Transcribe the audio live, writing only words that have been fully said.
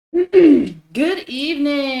Good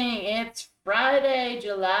evening. It's Friday,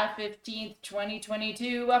 July 15th,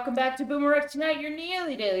 2022. Welcome back to BoomerRexTonight, your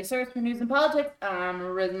nearly daily source for news and politics. I'm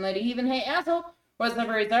Risen Lady Heathen. Hey, asshole. What's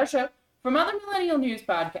Never Is Our Show from other millennial news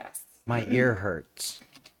podcasts. My ear hurts.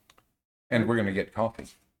 And we're going to get coffee.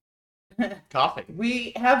 Coffee.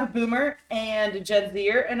 We have a boomer and a Gen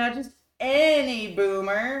Zer, and not just any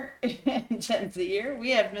boomer and Gen Zer.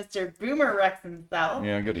 We have Mr. Boomer Rex himself.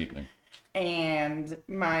 Yeah, good evening. And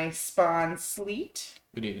my spawn Sleet.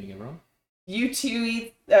 Good evening, everyone. You two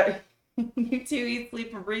eat,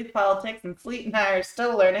 sleep, and breathe politics, and Sleet and I are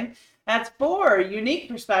still learning. That's 4 unique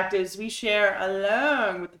perspectives we share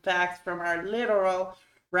along with the facts from our literal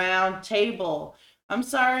round table. I'm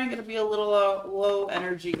sorry, I'm going to be a little low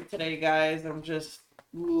energy today, guys. I'm just,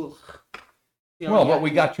 Well, but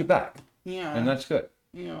we got you back. Yeah. And that's good.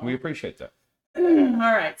 Yeah. We appreciate that.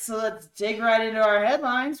 All right, so let's dig right into our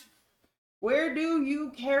headlines. Where do you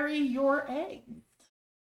carry your eggs?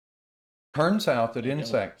 Turns out that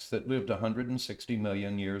insects that lived 160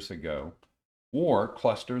 million years ago wore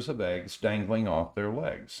clusters of eggs dangling off their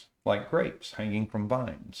legs, like grapes hanging from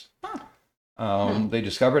vines. They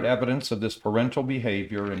discovered evidence of this parental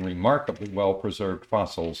behavior in remarkably well-preserved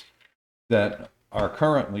fossils that are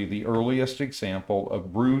currently the earliest example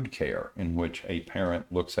of brood care in which a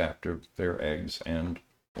parent looks after their eggs and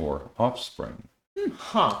or offspring.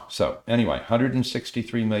 So anyway,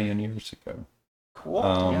 163 million years ago.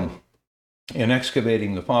 Cool. In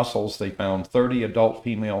excavating the fossils, they found 30 adult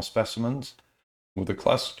female specimens with a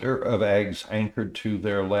cluster of eggs anchored to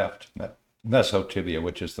their left mesotibia,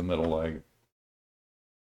 which is the middle leg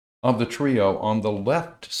of the trio on the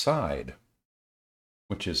left side,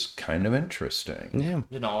 which is kind of interesting. Yeah.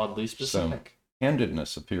 And oddly specific. So,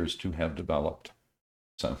 handedness appears to have developed.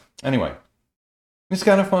 So, anyway, it's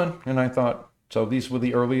kind of fun, and I thought, so these were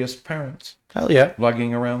the earliest parents. Hell yeah.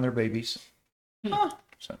 Lugging around their babies. Huh.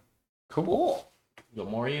 So, cool. The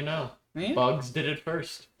more you know. Yeah. Bugs did it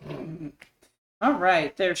first. All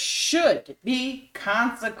right, there should be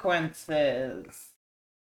consequences.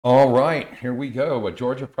 All right, here we go. A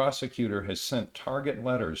Georgia prosecutor has sent target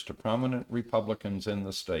letters to prominent Republicans in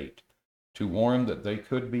the state to warn that they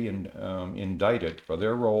could be indicted for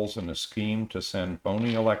their roles in a scheme to send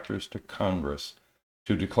phony electors to Congress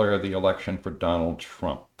to declare the election for Donald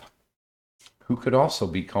Trump, who could also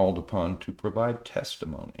be called upon to provide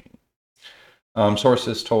testimony.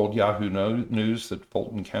 Sources told Yahoo News that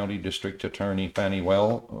Fulton County District Attorney Fannie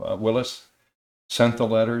Willis sent the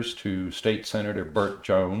letters to State Senator Burt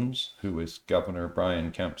Jones, who is Governor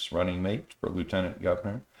Brian Kemp's running mate for lieutenant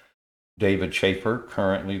governor, David Schaefer,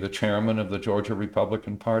 currently the chairman of the Georgia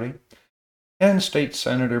Republican Party, and State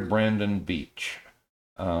Senator Brandon Beach.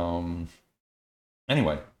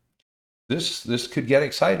 Anyway, this could get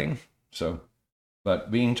exciting.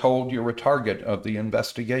 But being told you're a target of the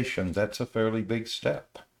investigation, that's a fairly big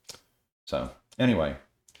step. So anyway,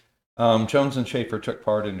 Jones and Schaefer took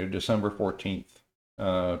part in a December 14th,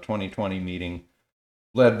 2020 meeting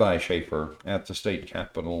led by Schaefer at the state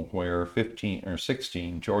capitol, where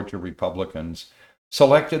 16 Georgia Republicans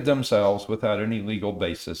selected themselves without any legal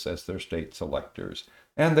basis as their state's electors,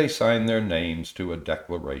 and they signed their names to a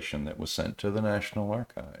declaration that was sent to the National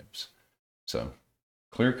Archives. So,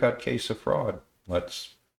 clear-cut case of fraud.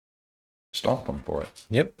 Let's stomp them for it.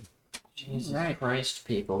 Yep. Jesus Christ,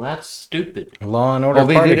 people. That's stupid. Law and order Well,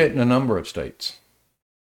 they party. did it in a number of states.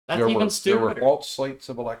 That's There even were stupider. false slates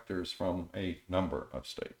of electors from a number of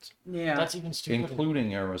states, Yeah. That's even stupider.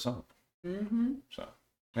 including Arizona. Mm-hmm. So,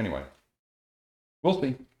 anyway, we'll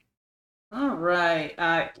see. All right.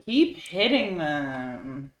 Keep hitting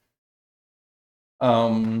them.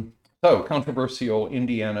 So, controversial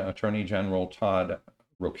Indiana Attorney General Todd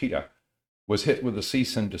Rokita was hit with a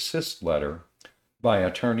cease and desist letter by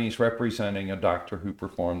attorneys representing a doctor who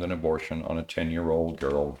performed an abortion on a 10-year-old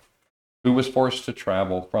girl who was forced to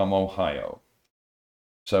travel from Ohio.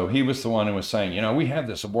 So he was the one who was saying, we have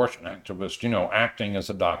this abortion activist, acting as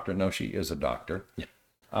a doctor. No, she is a doctor. Yeah.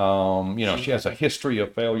 She has a history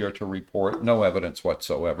of failure to report, no evidence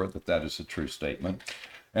whatsoever that is a true statement.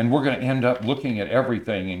 And we're going to end up looking at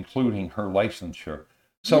everything, including her licensure.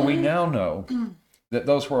 So we now know that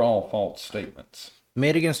those were all false statements.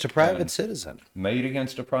 Made against a private citizen. Made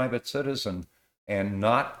against a private citizen, and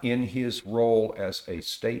not in his role as a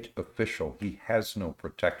state official. He has no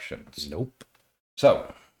protections. Nope.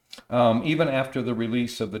 So, even after the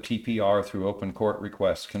release of the TPR through open court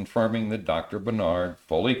request confirming that Dr. Bernard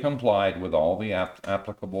fully complied with all the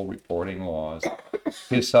applicable reporting laws,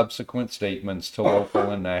 his subsequent statements to local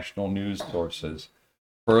and national news sources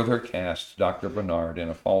further cast Dr. Bernard in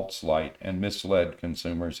a false light and misled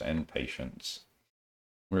consumers and patients.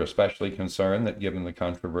 We're especially concerned that given the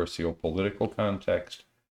controversial political context,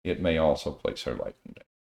 it may also place her life in danger.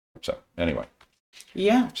 So, anyway.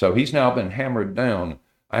 Yeah. So he's now been hammered down.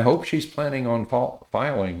 I hope she's planning on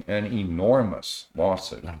filing an enormous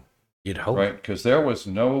lawsuit. You'd hope. Right? Because there was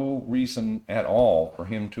no reason at all for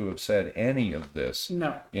him to have said any of this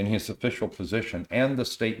in his official position, and the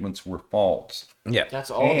statements were false. Yeah. That's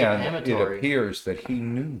all And defamatory. it appears that he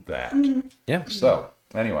knew that. Yeah. So,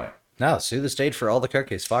 anyway. No, sue the state for all the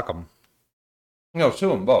cookies. Fuck them. No, sue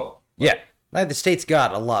them both. Yeah. Like, the state's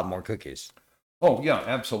got a lot more cookies. Oh, yeah,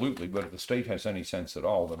 absolutely. But if the state has any sense at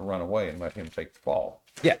all, then run away and let him take the fall.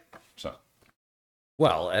 Yeah. So.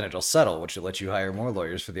 Well, and it'll settle, which will let you hire more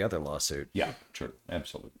lawyers for the other lawsuit. Yeah, true.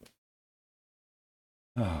 Absolutely.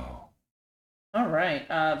 Oh. All right.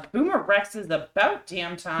 Boomer Rex is about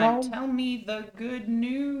damn time. Tell me the good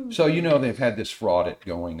news. So, they've had this fraud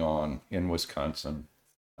going on in Wisconsin.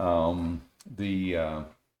 The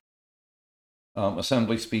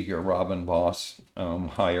Assembly Speaker Robin Voss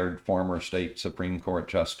hired former state Supreme Court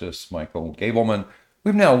Justice Michael Gableman.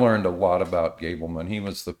 We've now learned a lot about Gableman. He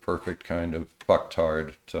was the perfect kind of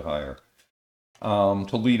fucktard to hire.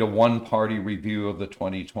 To lead a one-party review of the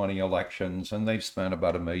 2020 elections, and they've spent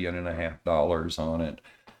about $1.5 million on it,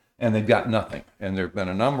 and they've got nothing. And there have been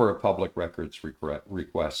a number of public records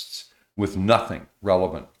requests with nothing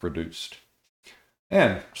relevant produced.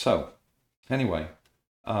 And so, anyway,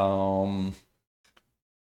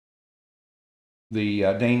 the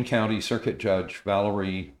Dane County Circuit Judge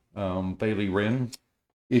Valerie Bailey Wynn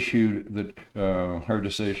issued her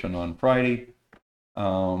decision on Friday,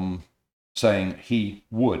 saying he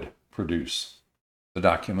would produce the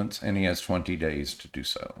documents, and he has 20 days to do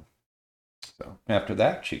so. So after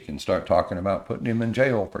that, she can start talking about putting him in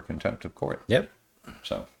jail for contempt of court. Yep.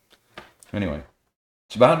 So anyway,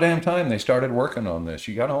 it's about damn time they started working on this.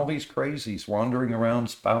 You got all these crazies wandering around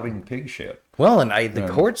spouting pig shit. Well, and the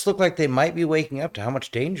courts look like they might be waking up to how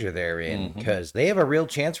much danger they're in, because they have a real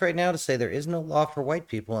chance right now to say there is no law for white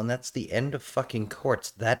people, and that's the end of fucking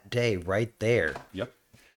courts that day right there. Yep.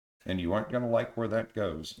 And you aren't going to like where that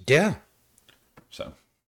goes. Yeah. So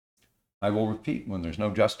I will repeat, when there's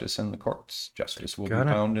no justice in the courts, justice will be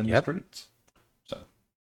Gonna- found in the yep. streets. So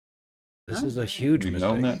This is a huge we've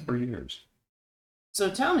mistake. known that for years.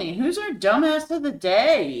 So tell me, who's our dumbass of the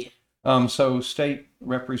day? So State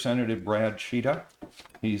Representative Brad Sheeta,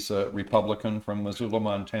 he's a Republican from Missoula,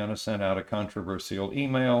 Montana, sent out a controversial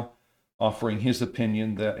email offering his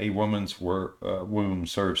opinion that a woman's womb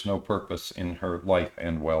serves no purpose in her life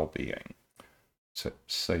and well-being.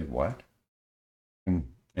 Say what?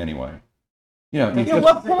 Anyway.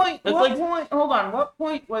 What point? Hold on. What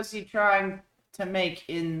point was he trying to make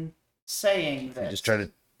in saying this? Just try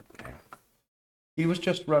to... He was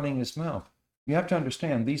just running his mouth. You have to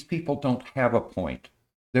understand, these people don't have a point.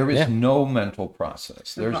 There is no mental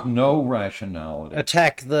process. There's no rationality.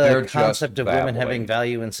 Attack They're the concept just of women babbling. having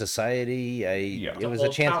value in society. It was a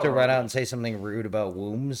chance to run out and say something rude about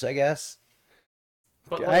wombs, I guess.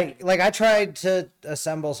 But I tried to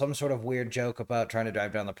assemble some sort of weird joke about trying to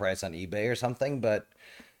drive down the price on eBay or something, but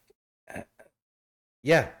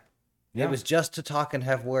yeah. It was just to talk and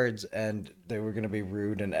have words, and they were going to be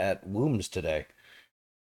rude and at wombs today.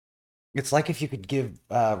 It's like if you could give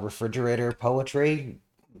refrigerator poetry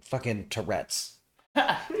fucking Tourette's.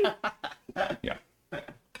 Yeah.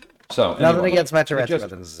 So Nothing anyway, against my Tourette's just-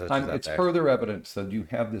 brothers and sisters out it's there. further evidence that you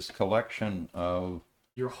have this collection of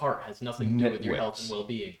your heart has nothing to do with your health and Nitwits.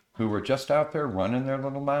 well-being. who were just out there running their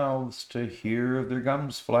little mouths to hear their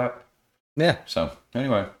gums flap. Yeah. So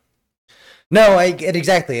anyway, No,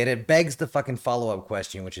 exactly. It begs the fucking follow-up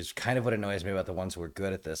question, which is kind of what annoys me about the ones who are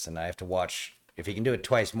good at this, and I have to watch. If he can do it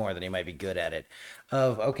twice more, then he might be good at it.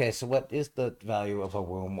 Okay, so what is the value of a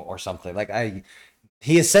womb or something?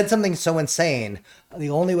 He has said something so insane, the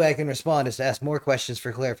only way I can respond is to ask more questions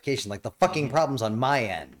for clarification, like the fucking problem's on my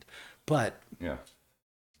end. But, yeah.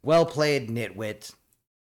 well played, nitwit.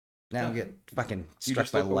 Now get fucking You struck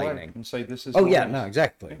just by look away lightning. and say this is. Oh, yeah, noise. no,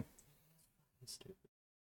 exactly.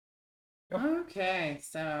 Okay,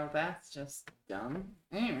 so that's just dumb.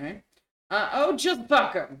 Anyway. Just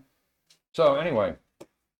fuck him. So anyway,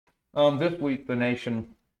 this week the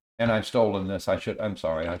Nation, and I've stolen this. I'm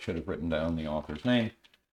sorry. I should have written down the author's name.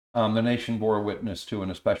 The Nation bore witness to an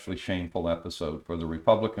especially shameful episode for the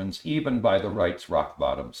Republicans, even by the right's rock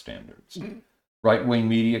bottom standards. Right-wing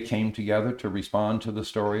media came together to respond to the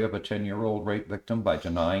story of a 10-year-old rape victim by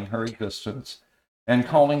denying her existence and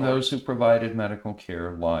calling those who provided medical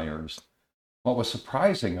care liars. What was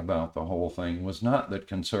surprising about the whole thing was not that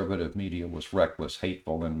conservative media was reckless,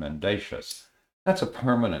 hateful, and mendacious. That's a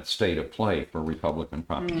permanent state of play for Republican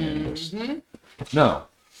propagandists. No,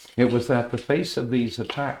 It was that the face of these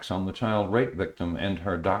attacks on the child rape victim and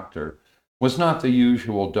her doctor was not the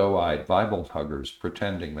usual doe-eyed Bible huggers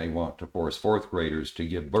pretending they want to force fourth graders to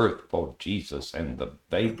give birth, oh Jesus, and the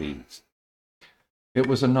babies. It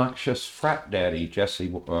was a noxious frat daddy, Jesse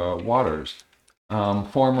Waters,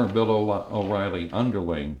 former Bill O'Reilly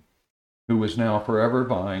underling, who was now forever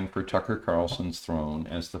vying for Tucker Carlson's throne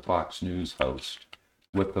as the Fox News host,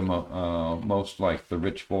 with the most like the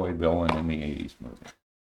rich boy villain in the 80s movie.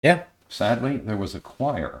 Yeah. Sadly, there was a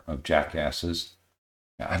choir of jackasses.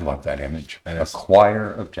 I love that image. That A is- choir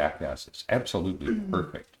of jackasses. Absolutely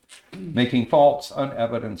perfect. Making false,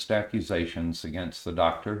 unevidenced accusations against the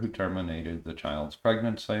doctor who terminated the child's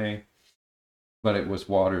pregnancy. But it was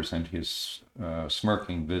Waters and his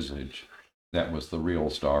smirking visage that was the real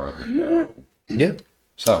star of the show. Yeah.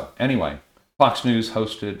 So, anyway, Fox News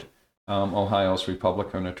hosted Ohio's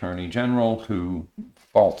Republican Attorney General who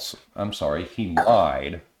he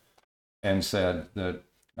lied and said that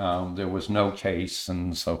there was no case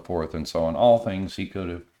and so forth and so on. All things he could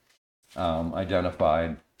have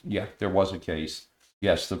identified. Yeah, there was a case.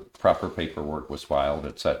 Yes, the proper paperwork was filed,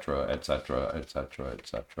 etc., etc., etc.,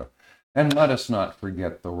 etc. And let us not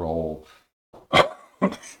forget the role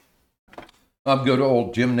of good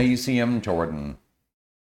old Gymnasium Jordan.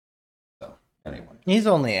 So, anyway. He's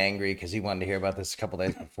only angry because he wanted to hear about this a couple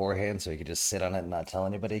days beforehand, so he could just sit on it and not tell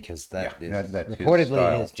anybody. Because that's his reportedly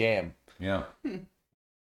style. his jam. Yeah. So,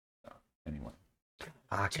 anyway.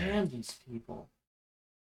 Damn these people.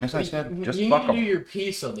 As I said, just you fuck need to do 'em. your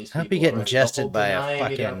piece on these people. Hope you get right? ingested The whole by a denying it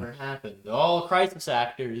fucking- ever happened. All crisis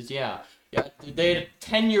actors, yeah. They had a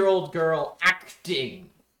 10-year-old girl acting.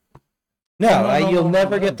 No, No, you'll no,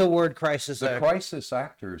 never no. get the word crisis. The crisis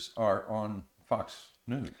actors are on Fox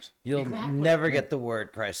News. You'll Exactly. never get the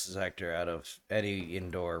word crisis actor out of any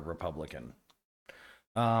indoor Republican.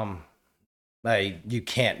 You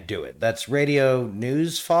can't do it. That's radio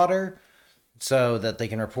news fodder, so that they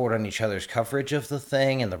can report on each other's coverage of the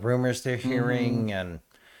thing and the rumors they're hearing. And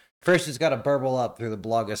first, it's got to burble up through the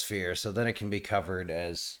blogosphere, so then it can be covered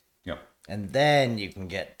as. Yeah. And then you can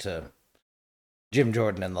get to Jim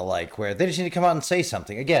Jordan and the like, where they just need to come out and say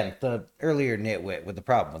something. Again, the earlier nitwit with the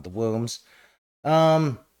problem with the wombs.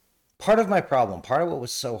 Part of my problem, part of what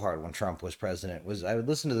was so hard when Trump was president, was I would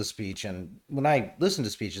listen to the speech, and when I listen to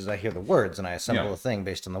speeches, I hear the words, and I assemble a thing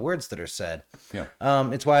based on the words that are said. Yeah.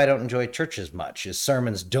 It's why I don't enjoy church as much, is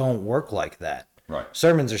sermons don't work like that. Right.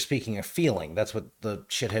 Sermons are speaking a feeling. That's what the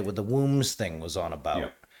shithead with the wombs thing was on about. Yeah.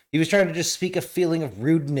 He was trying to just speak a feeling of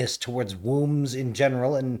rudeness towards wombs in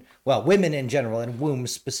general, and, well, women in general, and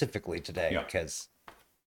wombs specifically today, Yeah. because...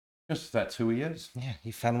 Just that's who he is. Yeah, he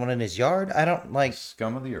found one in his yard. I don't, like...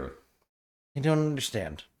 Scum of the earth. I don't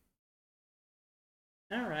understand.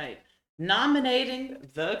 All right. Nominating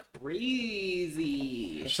the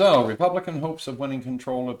crazy. So, Republican hopes of winning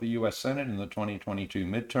control of the U.S. Senate in the 2022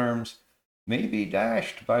 midterms may be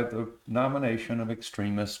dashed by the nomination of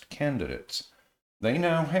extremist candidates. They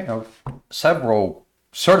now have several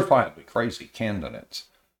certifiably crazy candidates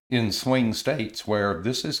in swing states where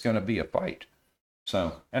this is going to be a fight.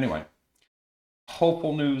 So, anyway,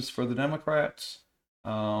 hopeful news for the Democrats.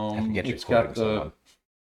 It's got the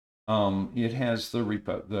it has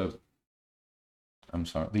the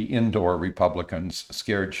indoor Republicans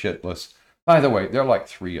scared shitless. By the way, there are like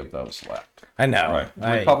 3 of those left. I know. Right.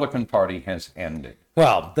 The Republican Party has ended.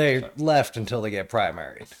 Well, they left until they get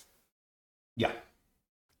primaried. Yeah.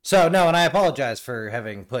 So, no, and I apologize for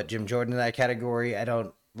having put Jim Jordan in that category. I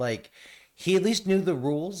don't, he at least knew the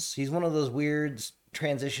rules. He's one of those weird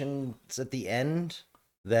transitions at the end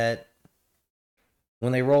that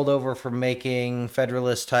when they rolled over from making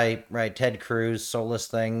Federalist type, right, Ted Cruz, soulless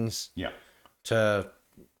things, Yeah. to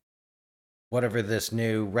whatever this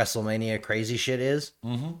new WrestleMania crazy shit is.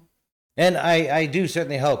 Mm-hmm. And I do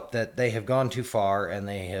certainly hope that they have gone too far and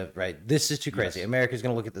they have, right, this is too crazy. Yes. America's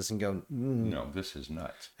going to look at this and go, No, this is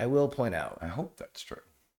nuts. I will point out, I hope that's true.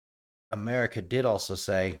 America did also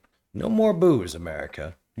say, no more booze,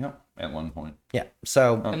 America. Yep. At one point. Yeah,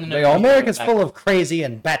 so And then they all, they America's back- full of crazy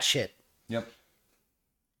and batshit. Yep.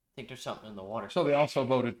 I think there's something in the water. So they also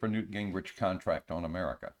voted for Newt Gingrich contract on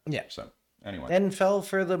America. Yeah. So anyway. And fell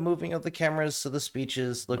for the moving of the cameras so the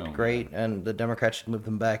speeches looked Oh, great, and the Democrats should move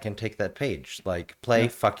them back and take that page. Play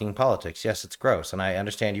fucking politics. Yes, it's gross, and I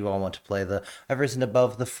understand you all want to play the I've risen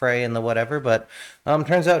above the fray and the whatever, but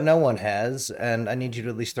turns out no one has, and I need you to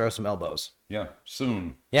at least throw some elbows. Yeah.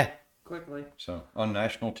 Soon. Yeah. Quickly. So on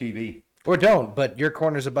national TV. Or don't, but your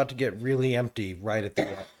corner's about to get really empty right at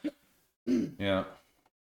the end. Yeah.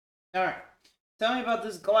 All right. Tell me about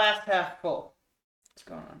this glass half full. What's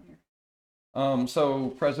going on here?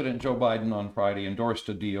 So President Joe Biden on Friday endorsed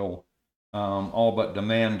a deal, all but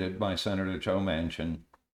demanded by Senator Joe Manchin,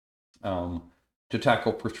 to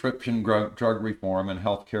tackle prescription drug reform and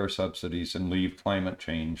health care subsidies and leave climate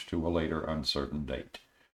change to a later uncertain date.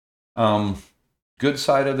 Good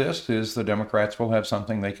side of this is the Democrats will have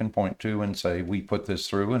something they can point to and say, we put this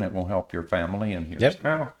through and it will help your family, and here's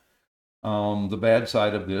how. The bad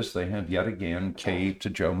side of this, they have yet again caved to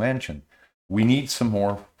Joe Manchin. We need some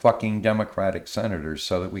more fucking Democratic senators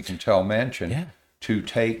so that we can tell Manchin to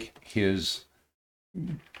take his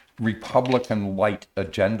Republican light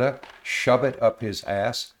agenda, shove it up his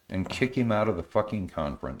ass, and kick him out of the fucking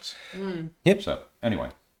conference. Yep. So, anyway.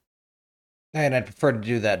 And I'd prefer to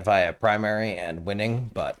do that via primary and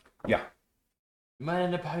winning, but Yeah. You might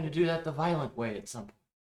end up having to do that the violent way at some point.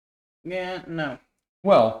 Yeah, no.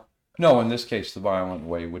 Well, no, in this case, the violent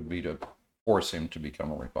way would be to force him to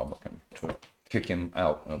become a Republican, to kick him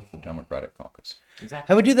out of the Democratic caucus.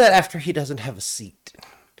 Exactly. I would do that after he doesn't have a seat.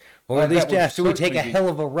 Or at That least would after we take a certainly be- hell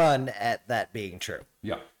of a run at that being true.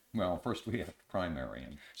 Yeah. Well, first we have to primary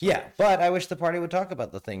him. Yeah, but I wish the party would talk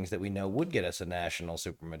about the things that we know would get us a national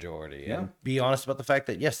supermajority and be honest about the fact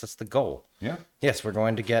that, yes, that's the goal. Yeah. Yes, we're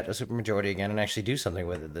going to get a supermajority again and actually do something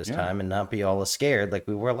with it this time and not be all as scared like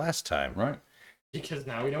we were last time. Right. Because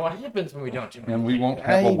now we know what happens when we don't do anything. And we won't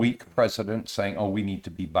have a weak president saying, oh, we need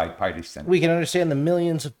to be bipartisan. We can understand the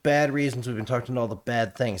millions of bad reasons we've been talking to all the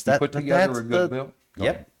bad things. That Put together that's a good the- bill. Go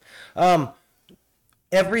Yep. ahead.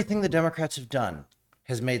 Everything the Democrats have done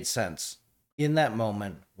has made sense in that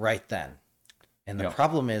moment right then. And the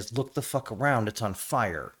problem is, look the fuck around, it's on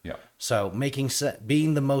fire. Yeah. So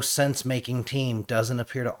being the most sense-making team doesn't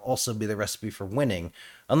appear to also be the recipe for winning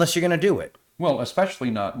unless you're going to do it. Well,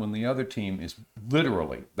 especially not when the other team is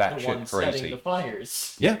literally that The shit one setting crazy. the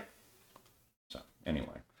fires. Yeah. So,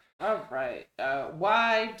 anyway. All right.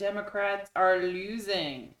 Why Democrats are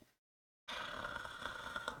losing?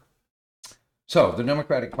 So, the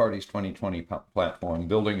Democratic Party's 2020 platform,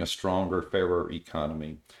 Building a Stronger, Fairer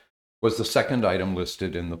Economy, was the second item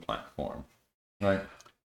listed in the platform, right?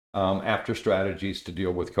 After strategies to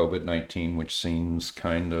deal with COVID-19, which seems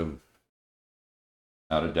kind of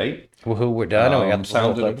out of date. Woohoo, we're done. And we got the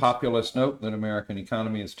Sounded a things. populist note that American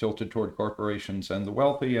economy is tilted toward corporations and the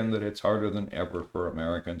wealthy, and that it's harder than ever for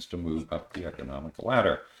Americans to move up the economic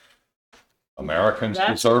ladder. Americans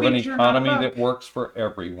That's deserve an feature in economy our that book. works for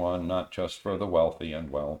everyone, not just for the wealthy and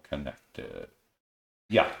well-connected.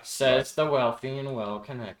 Yeah. Says the wealthy and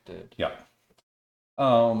well-connected. Yeah.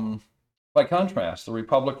 By contrast, the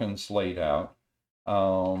Republicans laid out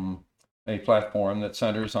a platform that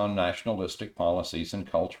centers on nationalistic policies and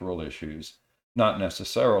cultural issues, not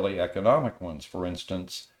necessarily economic ones. For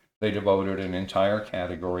instance, they devoted an entire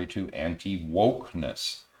category to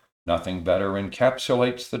anti-wokeness. Nothing better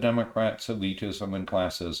encapsulates the Democrats' elitism and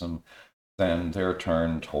classism than their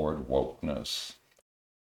turn toward wokeness.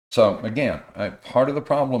 So again, part of the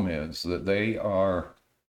problem is that the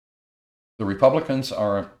Republicans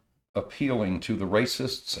are appealing to the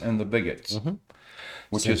racists and the bigots,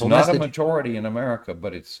 which is Simple not a message. majority in America,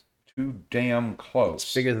 but it's too damn close.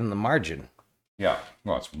 It's bigger than the margin. Yeah,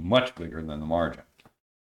 well, it's much bigger than the margin.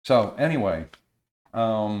 So anyway,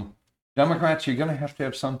 Democrats, you're going to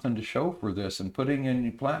have something to show for this, and putting in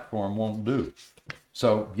your platform won't do.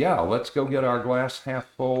 So yeah, let's go get our glass half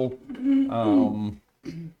full.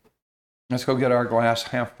 Let's go get our glass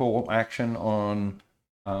half full action on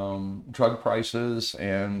drug prices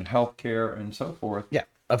and healthcare and so forth. Yeah.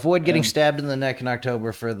 Avoid getting And- stabbed in the neck in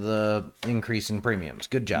October for the increase in premiums.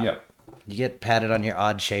 Good job. Yep. You get patted on your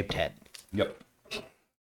odd-shaped head. Yep.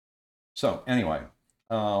 So anyway,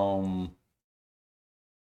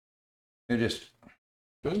 it just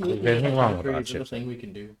There's anything wrong with There's chips. thing we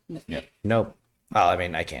can do. Nope. Well, I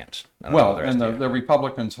mean, I can't. I don't know well, the rest and of the you.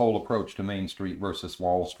 Republicans' whole approach to Main Street versus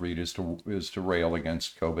Wall Street is to rail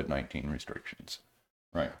against COVID-19 restrictions.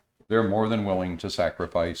 Right. They're more than willing to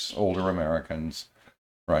sacrifice older Americans,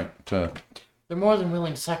 right? To They're more than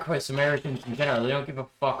willing to sacrifice Americans in general. They don't give a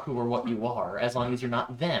fuck who or what you are, as long as you're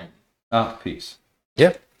not them. peace.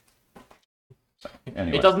 Yep. So,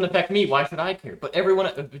 anyway. It doesn't affect me. Why should I care? But everyone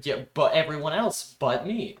else, but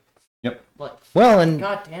me. Yep. Like, Well, and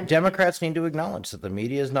God damn it. Democrats need to acknowledge that the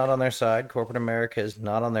media is not on their side, corporate America is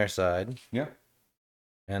not on their side, Yeah.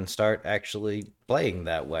 and start actually playing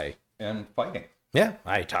that way. And fighting. Yeah,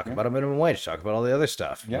 I talk about a minimum wage, talk about all the other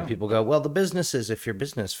stuff. Yeah. And people go, well, the businesses, if your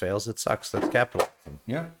business fails, it sucks. That's capitalism.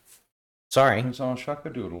 Yeah. Sorry. It's all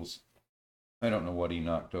shuckadoodles. I don't know what he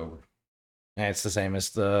knocked over. And it's the same as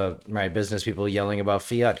the business people yelling about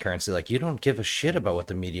fiat currency. Like, you don't give a shit about what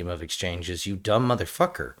the medium of exchange is, you dumb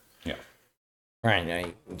motherfucker. Yeah.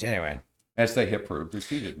 Right. Anyway, as they have proved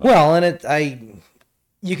repeatedly. Well, and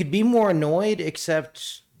you could be more annoyed,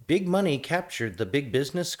 except big money captured the big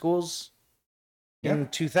business schools in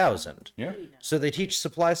 2000. Yeah. So they teach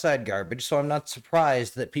supply side garbage. So I'm not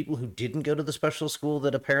surprised that people who didn't go to the special school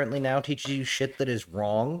that apparently now teaches you shit that is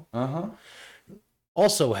wrong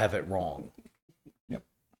also have it wrong. Yep.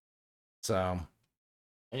 So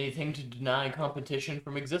Anything to deny competition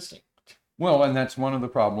from existing. Well, and that's one of the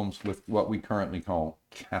problems with what we currently call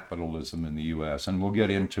capitalism in the U.S., and we'll get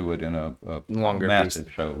into it in a Longer massive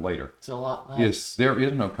show later. It's a lot less. Is there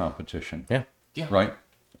is no competition. Yeah. Right?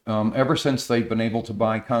 Ever since they've been able to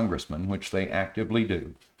buy congressmen, which they actively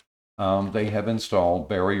do, they have installed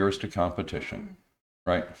barriers to competition.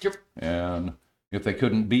 Right? Yep. And if they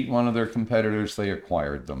couldn't beat one of their competitors, they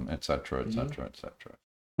acquired them, et cetera, et cetera, et cetera.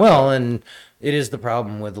 well, and it is the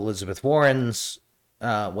problem with Elizabeth Warren's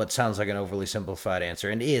what sounds like an overly simplified answer,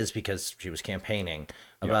 and is because she was campaigning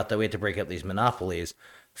about that we had to break up these monopolies.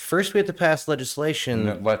 First, we have to pass legislation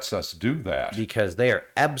that lets us do that. because they are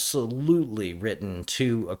absolutely written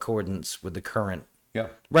to accordance with the current, Yeah.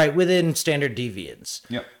 right, within standard deviance.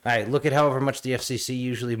 Yeah. All right, look at however much the FCC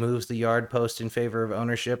usually moves the yard post in favor of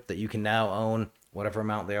ownership, that you can now own whatever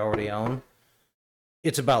amount they already own.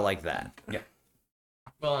 It's about like that. Yeah.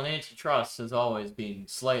 Well, and antitrust has always been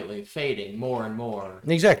slightly fading more and more.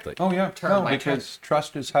 Exactly. Oh yeah, Turn no, by because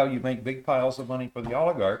trust is how you make big piles of money for the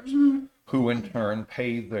oligarchs, who in turn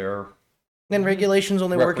pay their And regulations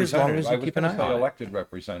only work as long representative. as I you was keep an gonna eye say on it. elected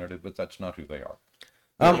representative, but that's not who they are.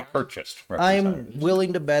 Um, They're purchased I'm representatives.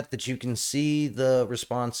 willing to bet that you can see the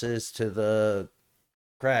responses to the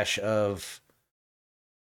crash of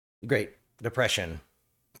the Great Depression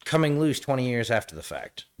coming loose 20 years after the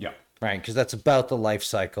fact. Yeah. Right, because that's about the life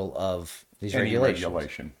cycle of these Any regulations.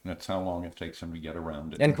 regulation. That's how long it takes them to get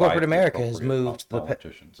around it. And by corporate the America has appropriate moved the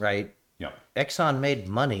politicians. right. Yeah. Exxon made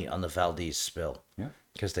money on the Valdez spill. Yeah.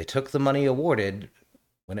 Because they took the money awarded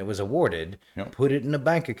when it was awarded, Yeah. put it in a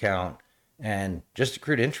bank account, and just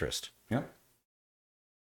accrued interest. Yeah.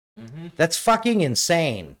 That's fucking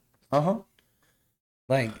insane.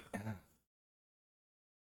 Like,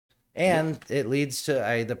 and it leads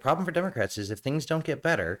to the problem for Democrats is if things don't get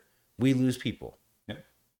better, we lose people. Yeah.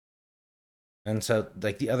 And so,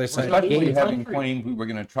 like the other side, Especially gains having country. claimed we were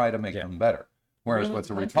going to try to make them better. Whereas Well, what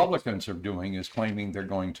the country. Republicans are doing is claiming they're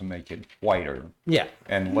going to make it whiter yeah,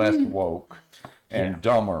 and less woke and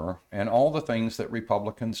dumber and all the things that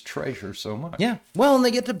Republicans treasure so much. yeah. Well, and they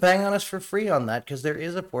get to bang on us for free on that because there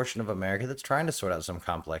is a portion of America that's trying to sort out some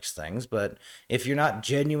complex things. But if you're not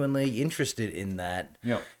genuinely interested in that,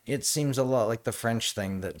 Yeah. it seems a lot like the French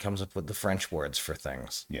thing that comes up with the French words for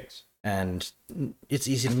things. Yes. And it's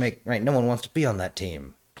easy to make, right? No one wants to be on that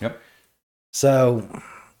team. Yep. So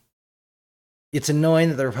it's annoying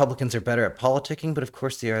that the Republicans are better at politicking, but of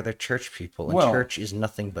course they are. They're church people, and Well, church is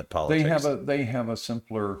nothing but politics. They have a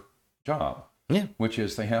simpler job. Yeah. Which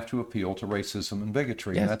is they have to appeal to racism and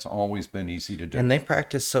bigotry, Yes. and that's always been easy to do. And they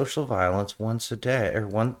practice social violence once a day, or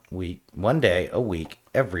 1 week, 1 day a week,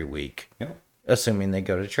 every week, Yeah. assuming they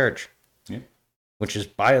go to church. Yeah. Which is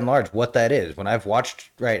by and large what that is. When I've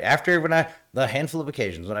watched, the handful of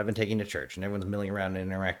occasions when I've been taking to church and everyone's milling around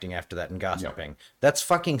and interacting after that and gossiping, that's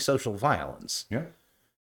fucking social violence. Yeah.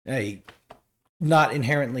 Hey, not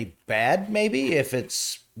inherently bad, maybe, if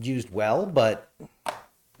it's used well, but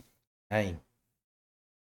hey,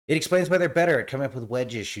 it explains why they're better at coming up with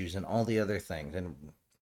wedge issues and all the other things and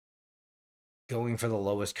going for the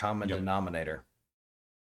lowest common Yep. denominator.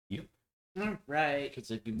 All right. Because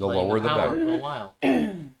they've been The playing lower the power better. for a while.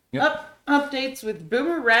 Yep. Updates with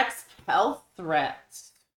BoomerRex health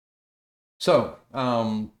threats. So,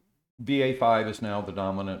 BA5 is now the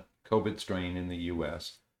dominant COVID strain in the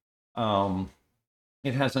U.S.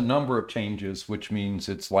 It has a number of changes, which means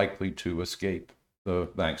it's likely to escape the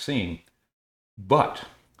vaccine. But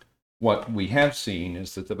what we have seen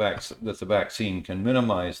is that the vaccine can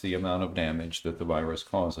minimize the amount of damage that the virus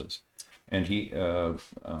causes. And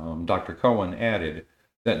Dr. Cohen added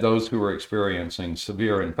that those who are experiencing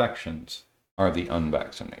severe infections are the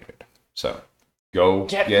unvaccinated. So go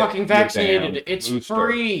Get your fucking vaccinated. damn It's booster.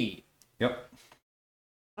 free. Yep.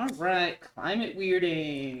 All right, climate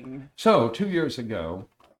weirding. So 2 years ago,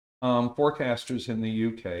 forecasters in the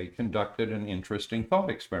UK conducted an interesting thought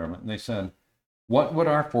experiment. And they said, what would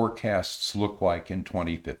our forecasts look like in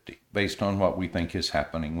 2050 based on what we think is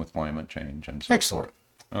happening with climate change and so Excellent.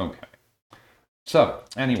 forth? Okay. So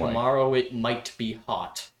anyway, Tomorrow it might be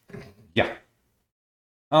hot. yeah.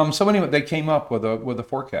 So anyway, they came up with a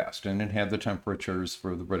forecast, and it had the temperatures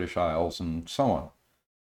for the British Isles and so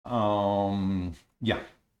on. Yeah.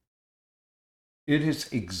 It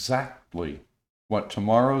is exactly what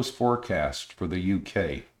tomorrow's forecast for the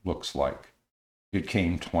UK looks like. It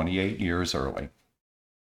came 28 years early.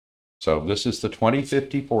 So this is the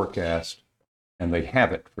 2050 forecast, and they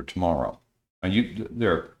have it for tomorrow. And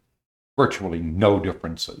there are virtually no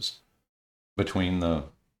differences between the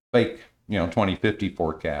fake, 2050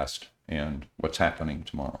 forecast and what's happening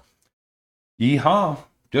tomorrow. Yeehaw!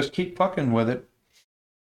 Just keep fucking with it.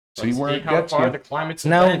 See Let's where see it how gets far you. the climate's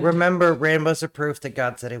No, bend. remember, rainbows are proof that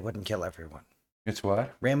God said it wouldn't kill everyone. It's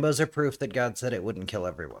what? Rainbows are proof that God said it wouldn't kill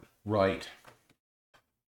everyone. Right.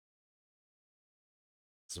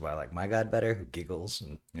 This is why I like my God better, who giggles.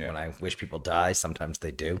 And Yeah. when I wish people die, sometimes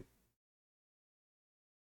they do.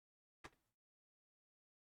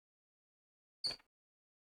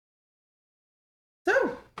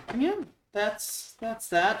 So, yeah, that's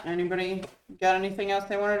that. Anybody got anything else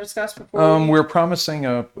they want to discuss before we... We're promising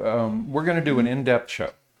we're going to do an in-depth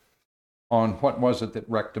show on what was it that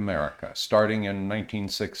wrecked America, starting in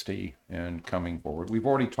 1960 and coming forward. We've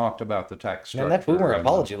already talked about the tax structure. Man, that boomer and-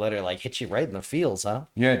 apology letter like hit you right in the feels, huh?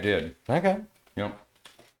 Yeah, it did. Okay. Yep.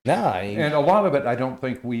 Nah, And a lot of it, I don't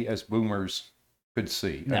think we as boomers could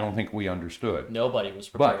see. I No. don't think we understood. Nobody was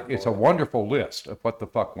prepared. But it's for a it. wonderful list of what the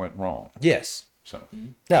fuck went wrong. yes. So,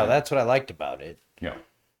 No, that's what I liked about it. yeah.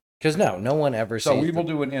 Because no one ever So sees we will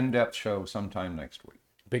the do an in-depth show sometime next week.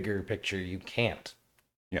 bigger picture. You can't.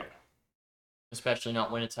 Yeah. Especially not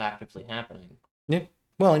when it's actively happening. Yeah.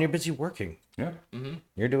 Well, and you're busy working. Yeah. Mm-hmm.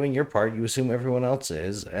 You're doing your part. You assume everyone else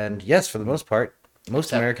is. And yes, for the most part, most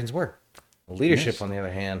Except- Americans were. Leadership, Yes. on the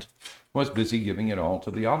other hand. Was busy giving it all to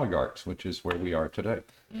the oligarchs, which is where we are today.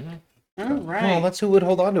 All Well, right. that's who would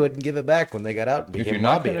hold on to it and give it back when they got out and If became you're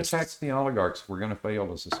not going to lobbyists. tax the oligarchs, we're going to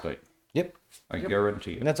fail as a state. Yep. I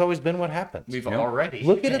guarantee And it. that's always been what happens. We've Yeah. already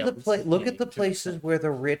Look at failed. look at the places where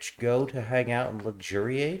the rich go to hang out and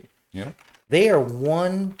luxuriate. Yeah. They are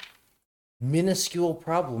one minuscule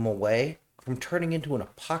problem away from turning into an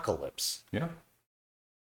apocalypse. Yeah.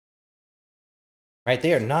 Right?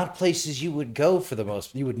 They are not places you would go for the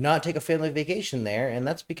most. You would not take a family vacation there, and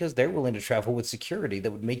that's because they're willing to travel with security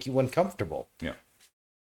that would make you uncomfortable. Yeah.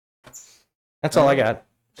 That's all I got.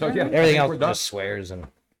 So yeah, I Everything think else we're done. just swears and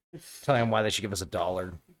telling them why they should give us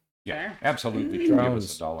 $1. Yeah, Fair. absolutely. Give Drones.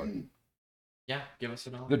 us $1. Yeah, give us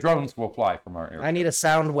an The drones will fly from our air. I need a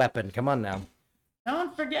sound weapon. Come on now.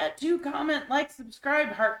 Don't forget to comment, like, subscribe,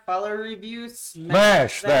 heart, follow, review,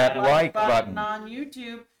 Smash that like button. on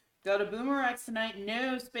YouTube. Go to BoomerRexTonight,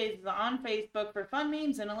 no spaces, on Facebook for fun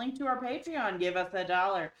memes and a link to our Patreon. Give us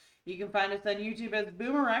 $1. You can find us on YouTube as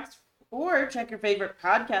BoomerRex, or check your favorite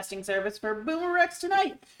podcasting service for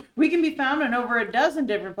BoomerRexTonight. We can be found on over a dozen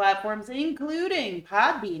different platforms, including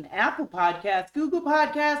Podbean, Apple Podcasts, Google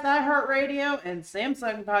Podcasts, iHeartRadio, and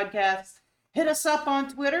Samsung Podcasts. Hit us up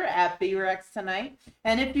on Twitter at BoomerRexTonight.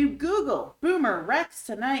 And if you Google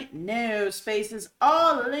BoomerRexTonight, no spaces,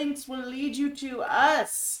 all links will lead you to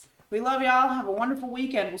us. We love y'all. Have a wonderful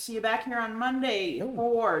weekend. We'll see you back here on Monday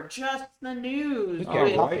for Just the News. All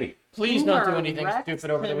with righty. Please don't do Boomer anything Rex stupid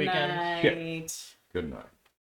over the weekend. Tonight. Good night.